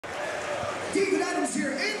David Adams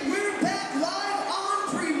here, and we're back live on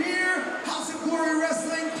Premier House of Glory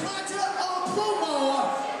Wrestling, Plata El Plomo.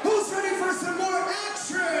 Who's ready for some more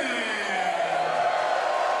action?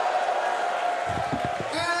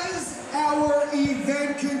 As our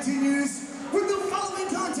event continues with the following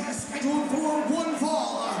contest scheduled for one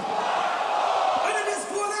fall. And it is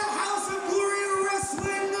for the House of Glory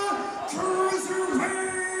Wrestling Cruiserweight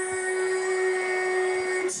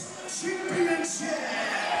Championship.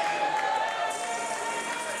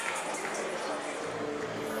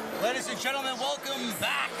 Ladies and gentlemen, welcome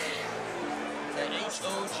back to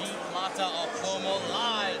HOG Plata El Plomo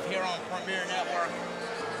live here on Premier Network.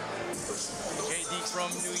 JD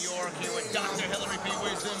from New York here with Dr. Hillary P.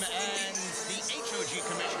 Wisdom and the HOG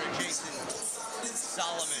Commissioner Jason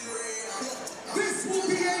Solomon. This will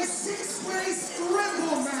be a six-way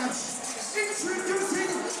scramble match. Introducing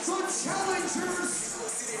the challengers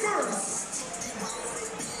first.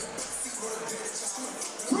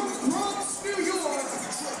 From Bronx, New York,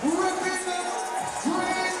 repping the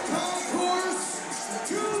Grand Concourse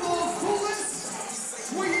to the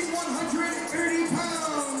fullest, weighing 130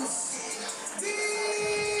 pounds. The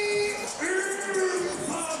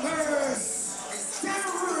infamous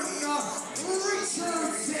Daron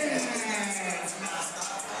Richardson.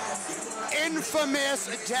 Infamous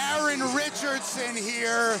Daron Richardson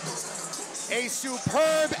here, a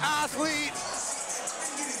superb athlete,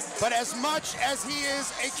 but as much as he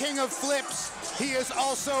is a king of flips, he is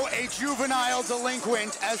also a juvenile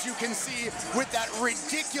delinquent, as you can see with that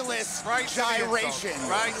ridiculous gyration.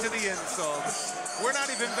 Right to the insult. We're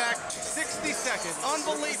not even back 60 seconds.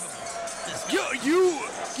 Unbelievable.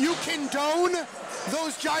 You condone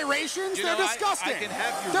those gyrations? You They're know, disgusting. I can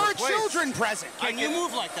have you there are replaced. children present. Can you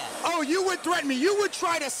move like that? Oh, you would threaten me. You would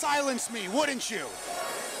try to silence me, wouldn't you?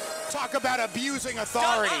 Talk about abusing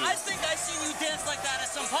authority. I think I seen you dance like that at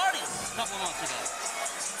some parties a couple months ago.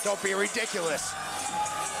 Don't be ridiculous.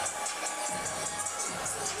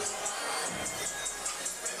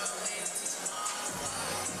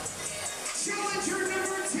 Challenger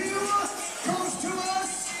number 2 comes to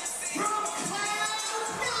us from Cloud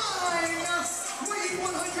 9, weighing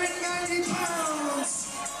 190 pounds.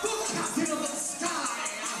 The captain of the sky,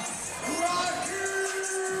 Raheem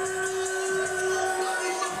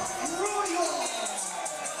Royal.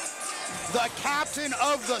 The captain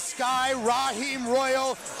of the sky, Raheem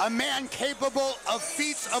Royal, a man capable of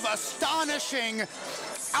feats of astonishing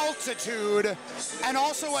altitude, and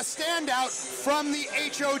also a standout from the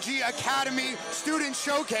HOG Academy Student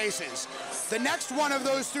Showcases. The next one of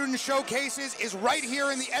those student showcases is right here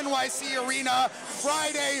in the NYC Arena,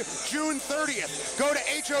 Friday, June 30th. Go to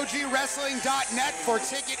hogwrestling.net for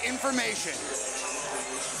ticket information.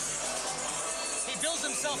 He bills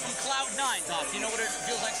himself from Cloud 9, Doc. Do you know what it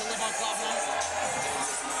feels like to live on Cloud 9?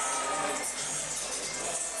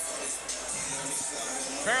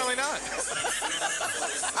 Apparently not.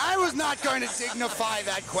 I was not going to dignify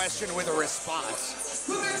that question with a response.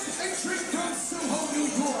 The next entrant from Soho, New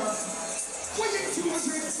York, weighing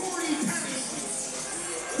 240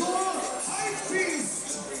 pounds, the high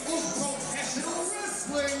beast of professional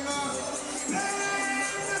wrestling, Ben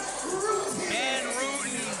Ruten. Ben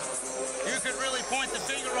Ruten. You could really point the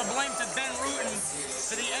finger of blame to Ben Ruten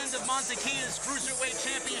for the end of Montequia's Cruiserweight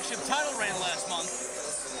Championship title reign last month.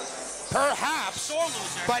 Perhaps, Sore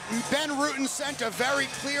loser. but Ben Ruten sent a very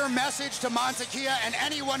clear message to Montequia, and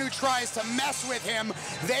anyone who tries to mess with him,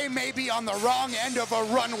 they may be on the wrong end of a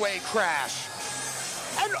runway crash.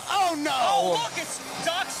 And oh no! Oh look, it's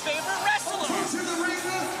Doc's favorite wrestler. Approaching the ring,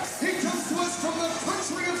 he comes to us from the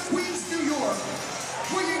country of Queens, New York,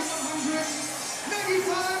 weighing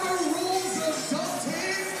 195 rolls of duct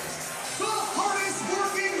tape, the hardest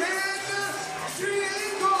working man,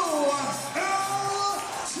 Diego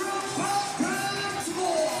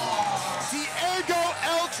Diego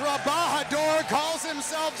El Trabajador calls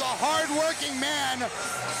himself the hard-working man.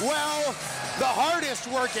 Well, the hardest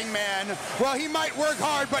working man. Well, he might work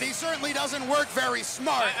hard, but he certainly doesn't work very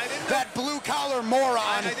smart. That blue-collar moron.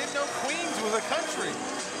 I didn't know Queens was a country.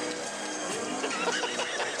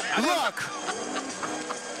 Look.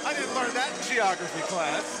 I didn't learn that in geography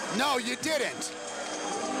class. No, you didn't.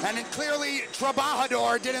 And it clearly,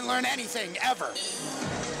 Trabajador didn't learn anything, ever.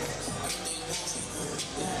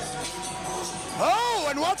 Oh,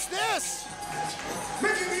 and what's this?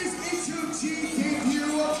 Making his HOG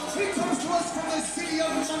debut, he comes to us from the city of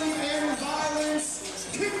money and violence,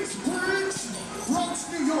 Kingsbridge, Bronx,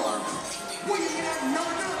 New York, weighing in at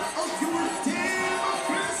none of your damn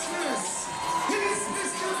business. It is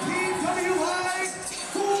Mr. PWI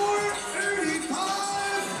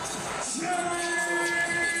 485, Jerry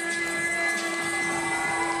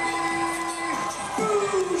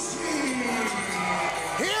Boujii.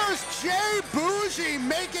 Here's Boujii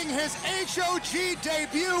making his HOG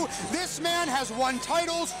debut. This man has won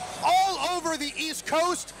titles all over the East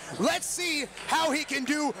Coast. Let's see how he can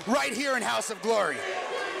do right here in House of Glory.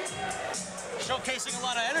 Showcasing a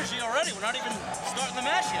lot of energy already. We're not even starting the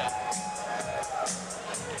match yet.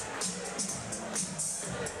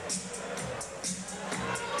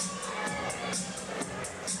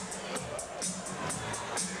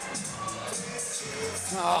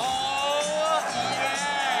 Oh,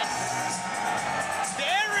 yes!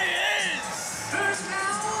 There he is! And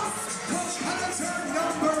now, competitor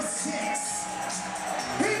number 6.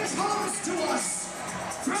 He comes to us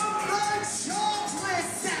from the chocolate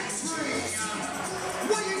factory,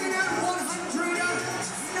 weighing in at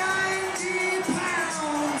 190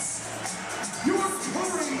 pounds. Your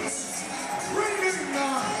current reigning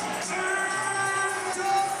and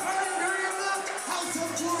defending House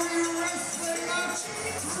of Glory Wrestling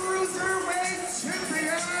Cruiserweight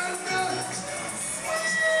champion,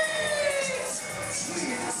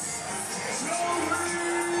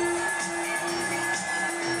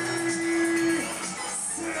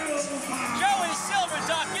 Joey Silver,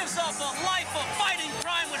 Doc, gives off a life of fighting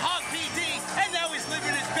crime with Hog PD, and now he's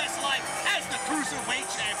living his best life as the Cruiserweight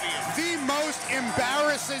champion. The most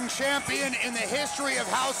embarrassing champion in the history of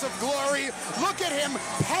House of Glory. Look at him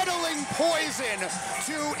peddling poison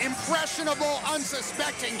to impressionable,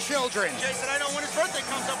 unsuspecting children. Jason, I know when his birthday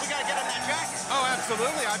comes up, we gotta get him that jacket. Oh,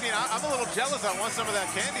 absolutely. I mean, I'm a little jealous. I want some of that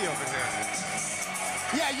candy over here.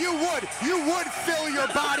 Yeah, you would. You would fill your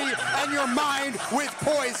body and your mind with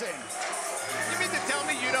poison. You mean to tell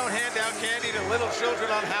me you don't hand out candy to little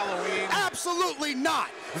children on Halloween? Absolutely not.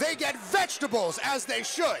 They get vegetables, as they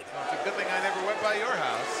should. Well, it's a good thing I never went by your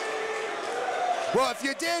house. Well, if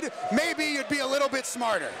you did, maybe you'd be a little bit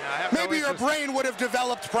smarter. Yeah, I have no maybe your interest. brain would have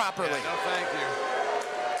developed properly. Yeah, no, thank you.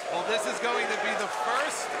 Well, this is going to be the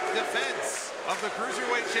first defense of the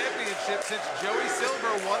Cruiserweight Championship since Joey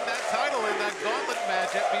Silver won that title in that gauntlet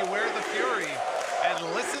match at Beware the Fury. And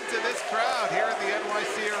listen to this crowd here at the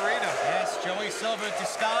NYC Arena. Yes, Joey Silver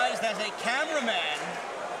disguised as a cameraman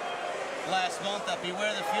last month at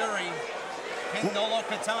Beware the Fury. Pinned Nolo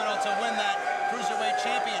Catano to win that Cruiserweight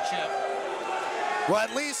Championship. Well,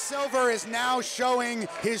 at least Silver is now showing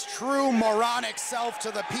his true moronic self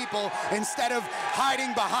to the people instead of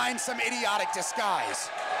hiding behind some idiotic disguise.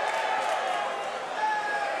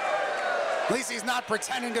 At least he's not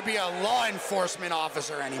pretending to be a law enforcement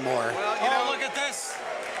officer anymore. Well, you know, look at this.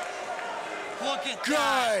 Look at Good,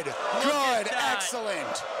 that. good, Look at that.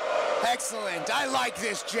 excellent. Excellent. I like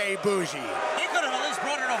this Boujii. He could have at least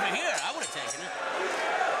brought it over here. I would have taken it.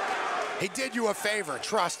 He did you a favor,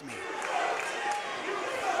 trust me.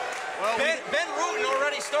 well, Ben Ruten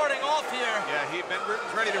already starting off here. yeah, Ben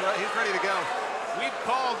Ruten's ready to run. He's ready to go. We've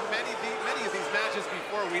called many of these matches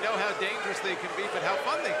before. We know how dangerous they can be, but how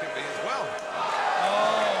fun they can be as well.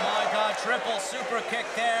 Oh my God, triple super kick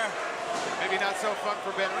there. Maybe not so fun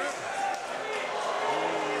for Ben Ruten.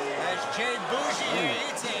 As Boujii here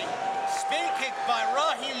eats a spin kick by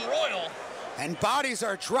Raheem Royal. And bodies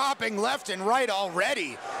are dropping left and right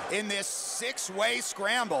already in this six-way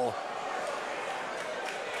scramble.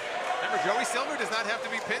 Remember, Joey Silver does not have to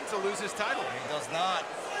be pinned to lose his title. He does not.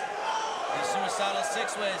 These suicidal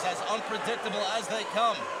six-ways, as unpredictable as they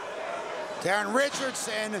come. Daron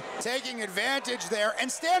Richardson taking advantage there and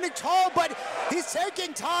standing tall, but he's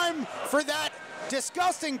taking time for that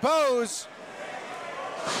disgusting pose.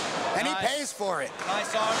 And he pays for it.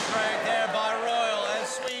 Nice arm drag there by Royal and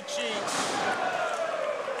Sweet Cheeks.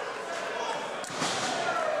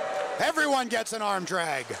 Everyone gets an arm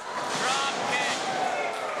drag. Drop kick.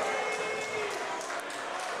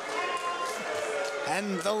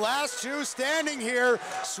 And the last two standing here,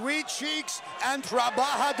 Sweet Cheeks and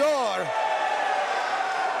Trabajador.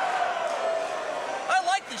 I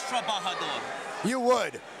like this Trabajador. You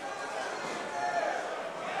would.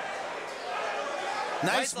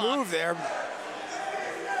 Nice Waistlock. move there.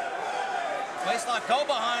 Waistlock go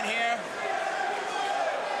behind here.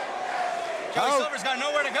 Joey Silver's got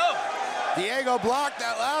nowhere to go. Diego blocked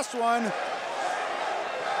that last one.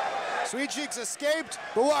 Sweet Cheeks escaped,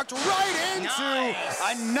 but walked right into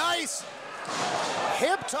a nice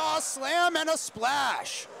hip toss slam and a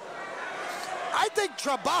splash. I think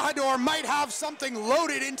Trabajador might have something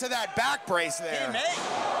loaded into that back brace there. He may.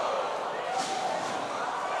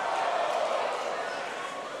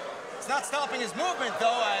 It's not stopping his movement,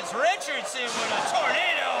 though, as Richardson with a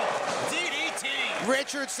tornado DDT.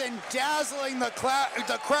 Richardson dazzling the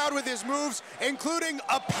crowd with his moves, including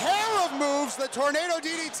a pair of moves, the Tornado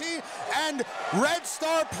DDT and Red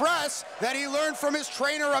Star Press that he learned from his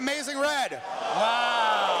trainer, Amazing Red.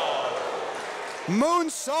 Wow.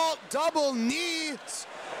 Moonsault double knee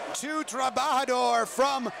to Trabajador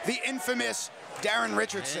from the infamous Daron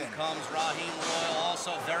Richardson. In comes Raheem Royal,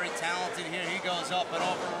 also very talented here. He goes up and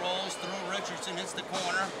over, rolls through. Richardson hits the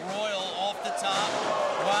corner. Royal off the top.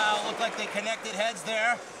 Wow, looked like they connected heads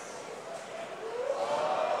there.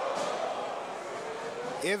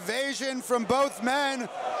 Evasion from both men.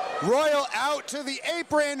 Royal out to the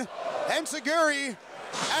apron. Enziguri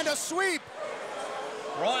and a sweep.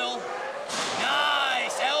 Royal,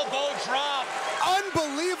 nice elbow drop.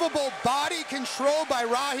 Unbelievable body control by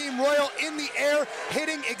Raheem Royal in the air,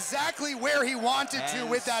 hitting exactly where he wanted to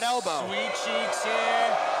with that elbow. Sweet cheeks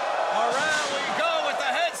here. Around we go with the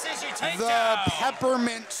head scissor takedown. The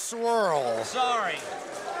peppermint swirl. Sorry.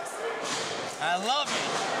 I love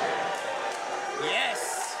it.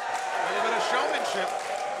 Yes. A little bit of showmanship.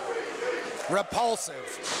 Repulsive.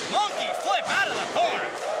 Monkey flip out of the corner.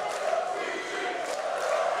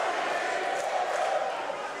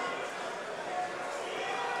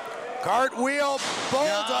 Cartwheel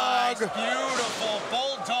bulldog. Nice, beautiful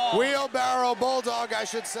bulldog. Wheelbarrow bulldog, I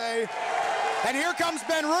should say. And here comes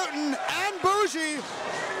Ben Ruten and Boujii.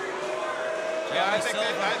 Yeah, I think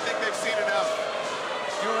they've seen enough.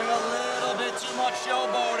 Doing a little bit too much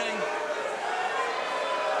showboating.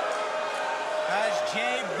 As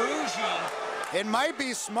Jay Boujii. It might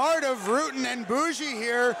be smart of Ruten and Boujii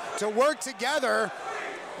here to work together,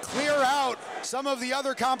 clear out some of the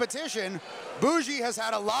other competition. Boujii has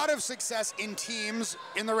had a lot of success in teams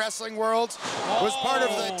in the wrestling world, was part of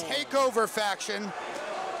the TakeOver faction.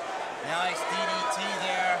 Nice DDT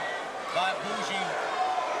there by Boujii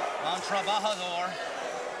on Trabajador.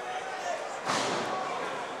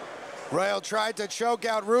 Royal tried to choke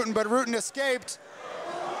out Ruten, but Ruten escaped.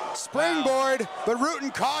 Springboard, but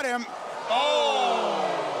Ruten caught him. Oh!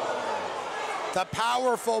 The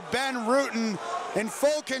powerful Ben Ruten in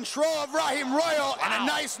full control of Raheem Royal, and a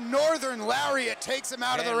nice northern lariat takes him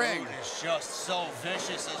out of the ring. Ben Ruten is just so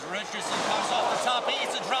vicious as Richardson comes off the top. He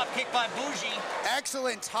gets a drop kick by Boujii.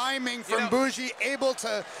 Excellent timing from Boujii, able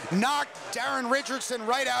to knock Daron Richardson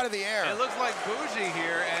right out of the air. It looks like Boujii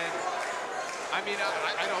here, and I mean,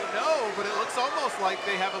 I don't know, but it looks almost like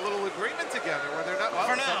they have a little agreement together where they're not.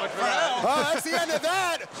 For now. Oh, that's the end of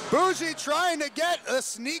that. Boujii trying to get a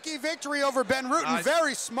sneaky victory over Ben Ruten.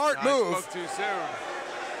 Very smart move. I spoke too soon.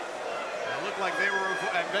 It looked like they were,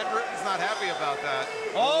 and Ben Ruten's not happy about that.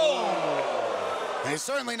 Oh! He's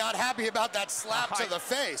certainly not happy about that slap to the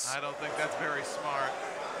face. I don't think that's very smart.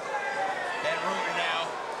 Ben Ruten now.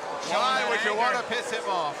 Why would you want to piss him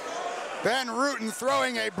off? Ben Ruten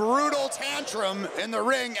throwing a brutal tantrum in the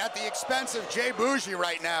ring at the expense of Jay Boujii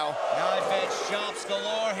right now. Knife edge chops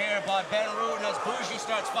galore here by Ben Ruten as Boujii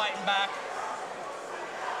starts fighting back.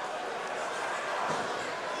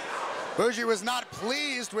 Boujii was not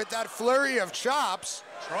pleased with that flurry of chops.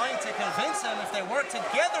 Trying to convince him if they work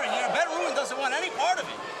together here, Ben Ruten doesn't want any part of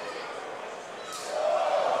it.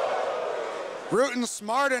 Ruten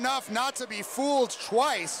smart enough not to be fooled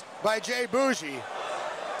twice by Jay Boujii.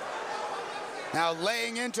 Now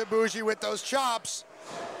laying into Boujii with those chops.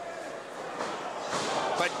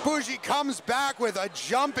 But Boujii comes back with a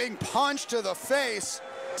jumping punch to the face,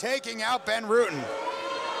 taking out Ben Ruten.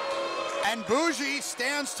 And Boujii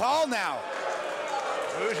stands tall now.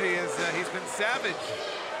 Boujii is, he's been savage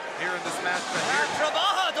here in this match. But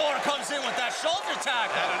Trabajador comes in with that shoulder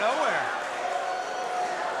tackle. Out of nowhere.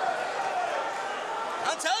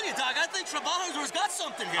 I'm telling you, Doc, I think Trabajador's got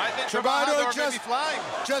something here. I think Trabajador may be flying.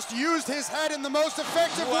 Just used his head in the most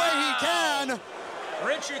effective way he can.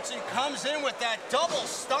 Richardson comes in with that double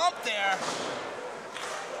stomp there.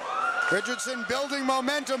 Richardson building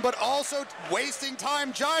momentum, but also wasting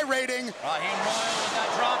time gyrating. Raheem Royal with that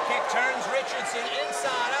drop kick turns Richardson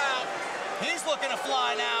inside out. He's looking to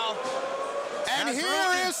fly now. And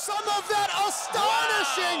here is some of that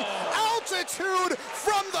astonishing altitude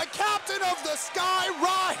from the captain of the sky,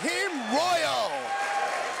 Raheem Royal.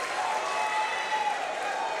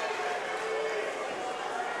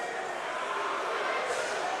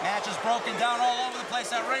 Match is broken down all over the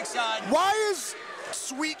place at ringside. Why is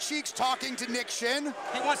Sweet Cheeks talking to Nick Shin?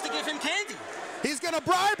 He wants to give him candy. He's going to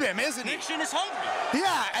bribe him, isn't he? Nick Shin is hungry.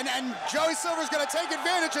 Yeah, and Joey Silver's going to take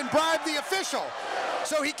advantage and bribe the official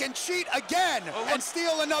so he can cheat again and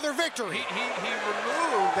steal another victory. He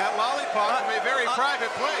removed that lollipop from a very private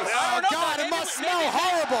place. Oh, God, it must smell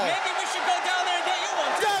horrible. Maybe we should go down there and get you one.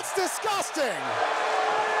 That's disgusting.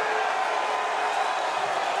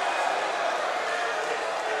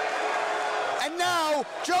 And now,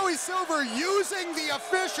 Joey Silver using the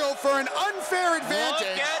official for an unfair advantage.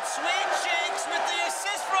 Look at Sweet Cheeks with the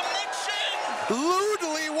assist from Nick Shin.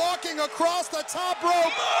 Lewdly walking across the top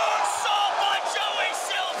rope. Moonsault by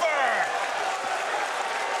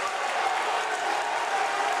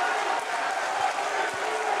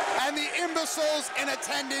imbeciles in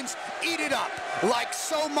attendance eat it up like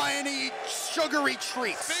so many sugary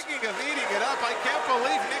treats. Speaking of eating it up, I can't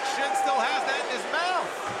believe Nick Shin still has that in his mouth.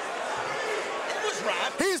 It was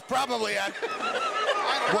wrapped. He's probably at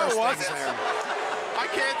I don't worse know, was things it? there. I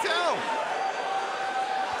can't tell.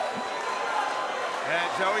 And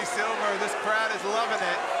Joey Silver, this crowd is loving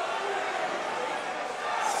it.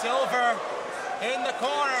 Silver in the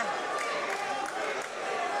corner.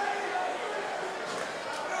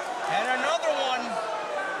 And another one.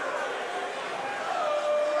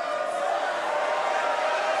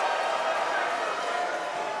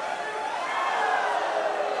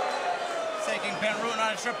 Taking Ben Ruten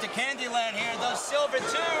on a trip to Candyland here. Does Silver 2. 2.5.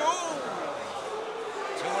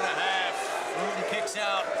 Ruten kicks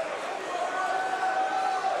out.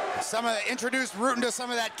 Introduced Ruten to some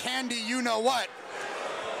of that candy you-know-what.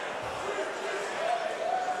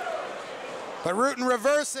 But Ruten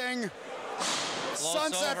reversing.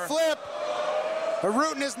 Sunset over. flip. But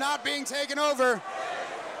Ruten is not being taken over.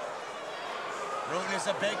 Ruten is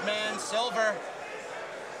a big man. Silver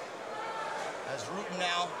has Ruten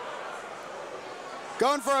now.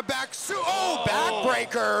 Going for a backbreaker.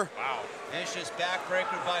 Wow. Vicious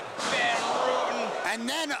backbreaker by Ben Ruten. And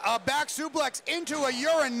then a back suplex into a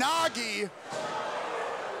Uranagi.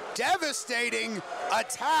 Devastating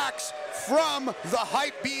attacks from the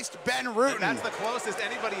hype beast Ben Ruten. And that's the closest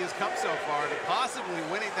anybody has come so far to possibly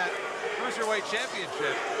winning that Cruiserweight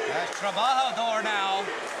Championship. That's Trabajador now.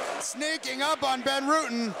 Sneaking up on Ben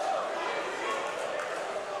Ruten.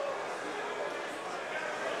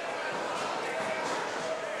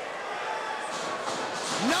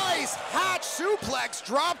 Nice hatch suplex,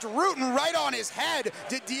 dropped Ruten right on his head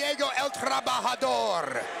to Diego El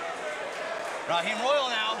Trabajador. Raheem Royal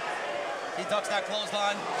now. He ducks that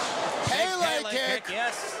clothesline. Pele kick.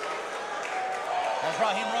 Yes. There's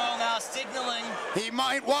Raheem Royal now signaling. He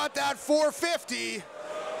might want that 450.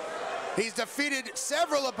 He's defeated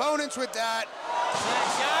several opponents with that.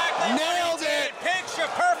 Exactly. Nailed it. Picture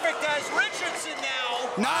perfect as Richardson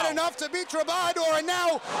now. Not enough to beat Trabajador, and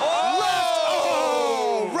now left.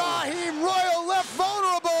 Oh! Raheem Royal left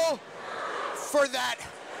vulnerable for that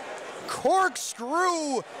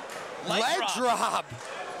corkscrew leg drop.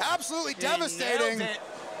 Absolutely devastating. Nailed it.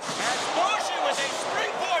 As Boujii with a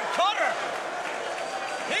springboard cutter.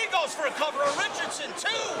 He goes for a cover of Richardson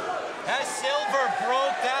too. As Silver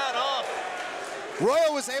broke that up.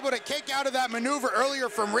 Royal was able to kick out of that maneuver earlier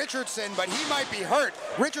from Richardson, but he might be hurt.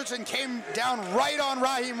 Richardson came down right on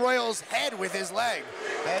Raheem Royal's head with his leg.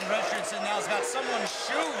 And Richardson now's got someone's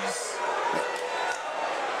shoes.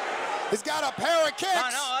 He's got a pair of kicks.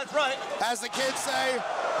 I know, that's right. As the kids say.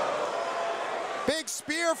 Big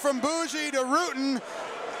spear from Boujii to Ruten.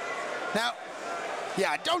 Now,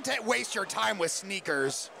 yeah, don't waste your time with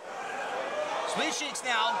sneakers. Sweet Cheeks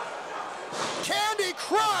now. Candy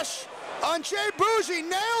Crush on Jay Boujii,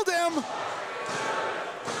 nailed him.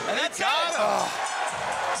 And that's it.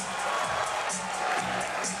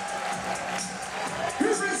 Here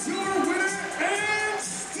is your winner and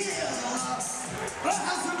still the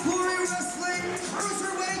House of Glory Wrestling Cruiserweight